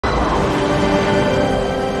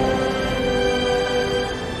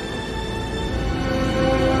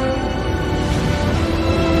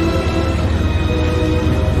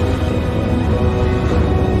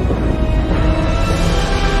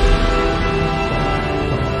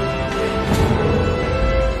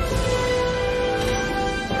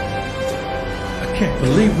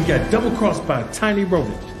believe we got double-crossed by a tiny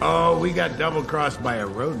rodent. Oh, we got double-crossed by a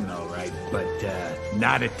rodent, all right, but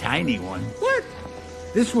not a tiny one. What?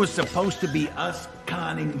 This was supposed to be us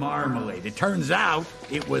conning Marmalade. It turns out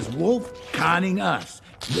it was Wolf conning us.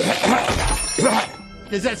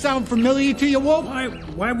 Does that sound familiar to you, Wolf?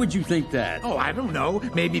 Why would you think that? Oh, I don't know.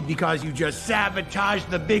 Maybe because you just sabotaged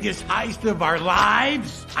the biggest heist of our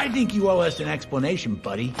lives? I think you owe us an explanation,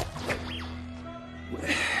 buddy.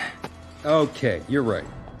 Okay, you're right.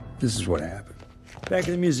 This is what happened. Back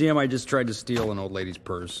in the museum, I just tried to steal an old lady's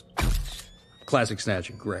purse. Classic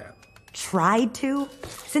snatch and grab. Tried to?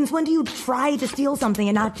 Since when do you try to steal something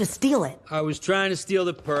and not just steal it? I was trying to steal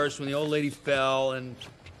the purse when the old lady fell, and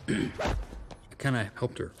I kind of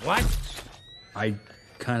helped her. What? I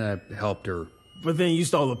kind of helped her. But then you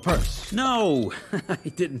stole the purse. No, I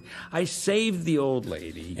didn't. I saved the old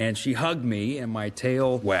lady, and she hugged me, and my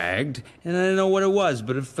tail wagged, and I didn't know what it was,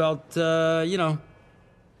 but it felt, good.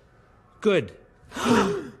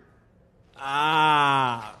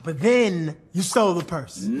 But then you stole the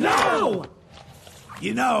purse. No!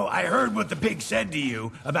 You know, I heard what the pig said to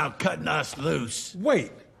you about cutting us loose.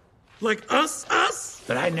 Wait, like us?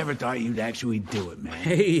 But I never thought you'd actually do it, man.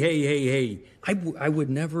 Hey. I would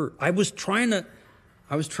never. I was trying to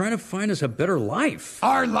find us a better life.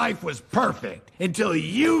 Our life was perfect until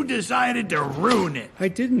you decided to ruin it. I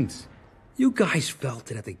didn't. You guys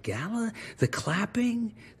felt it at the gala, the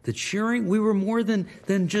clapping, the cheering. We were more than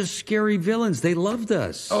just scary villains. They loved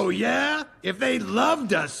us. Oh, yeah? If they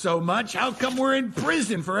loved us so much, how come we're in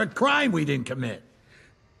prison for a crime we didn't commit?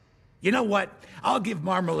 You know what? I'll give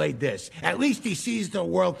Marmalade this. At least he sees the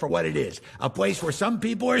world for what it is. A place where some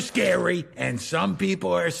people are scary and some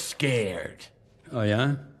people are scared. Oh,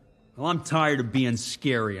 yeah? Well, I'm tired of being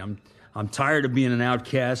scary. I'm tired of being an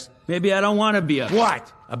outcast. Maybe I don't want to be a...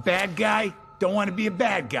 What? A bad guy? Don't want to be a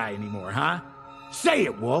bad guy anymore, huh? Say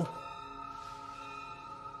it, Wolf.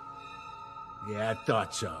 Yeah, I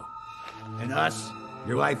thought so. And us,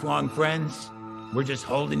 your lifelong friends, we're just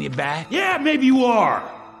holding you back? Yeah, maybe you are.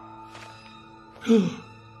 Take it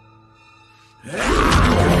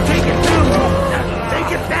down, Wolf.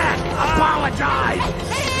 Take it back. Apologize.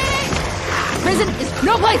 Prison is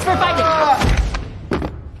no place for fighting!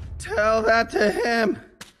 Tell that to him.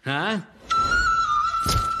 Huh?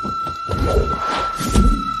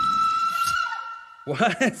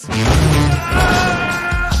 What?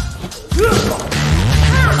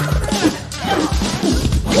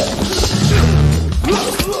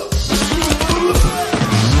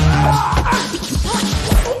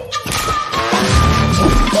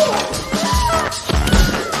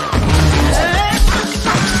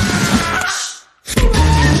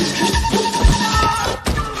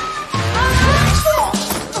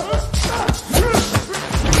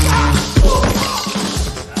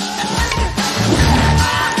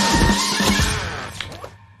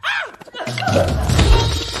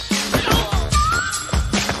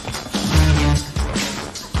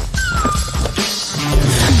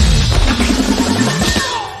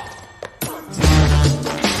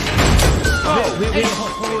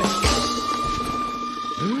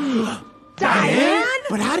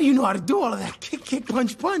 But how do you know how to do all of that? Kick,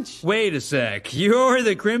 punch, punch. Wait a sec. You're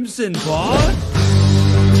the Crimson Paw?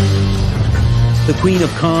 The Queen of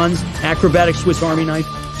Cons, acrobatic Swiss Army knife,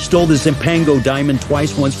 stole the Zimpango diamond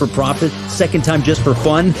twice, once for profit, second time just for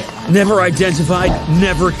fun, never identified,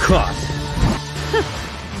 never caught.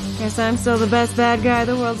 Guess I'm still the best bad guy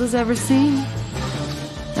the world has ever seen.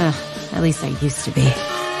 At least I used to be.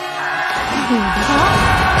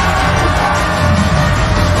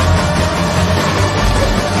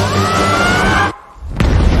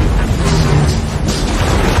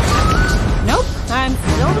 Nope, I'm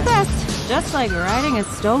still the best. Just like riding a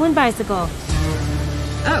stolen bicycle.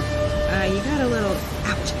 Oh, you got a little...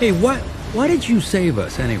 Ouch. Hey, why did you save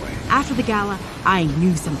us anyway? After the gala, I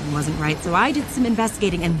knew something wasn't right, so I did some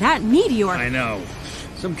investigating, and that meteor... I know.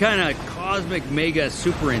 Some kind of cosmic mega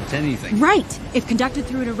superintending thing. Right! If conducted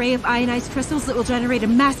through an array of ionized crystals, it will generate a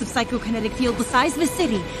massive psychokinetic field the size of a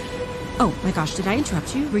city. Oh, my gosh, did I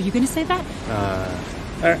interrupt you? Were you going to say that?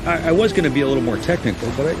 I was going to be a little more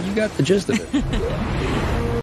technical, but you got the gist of it.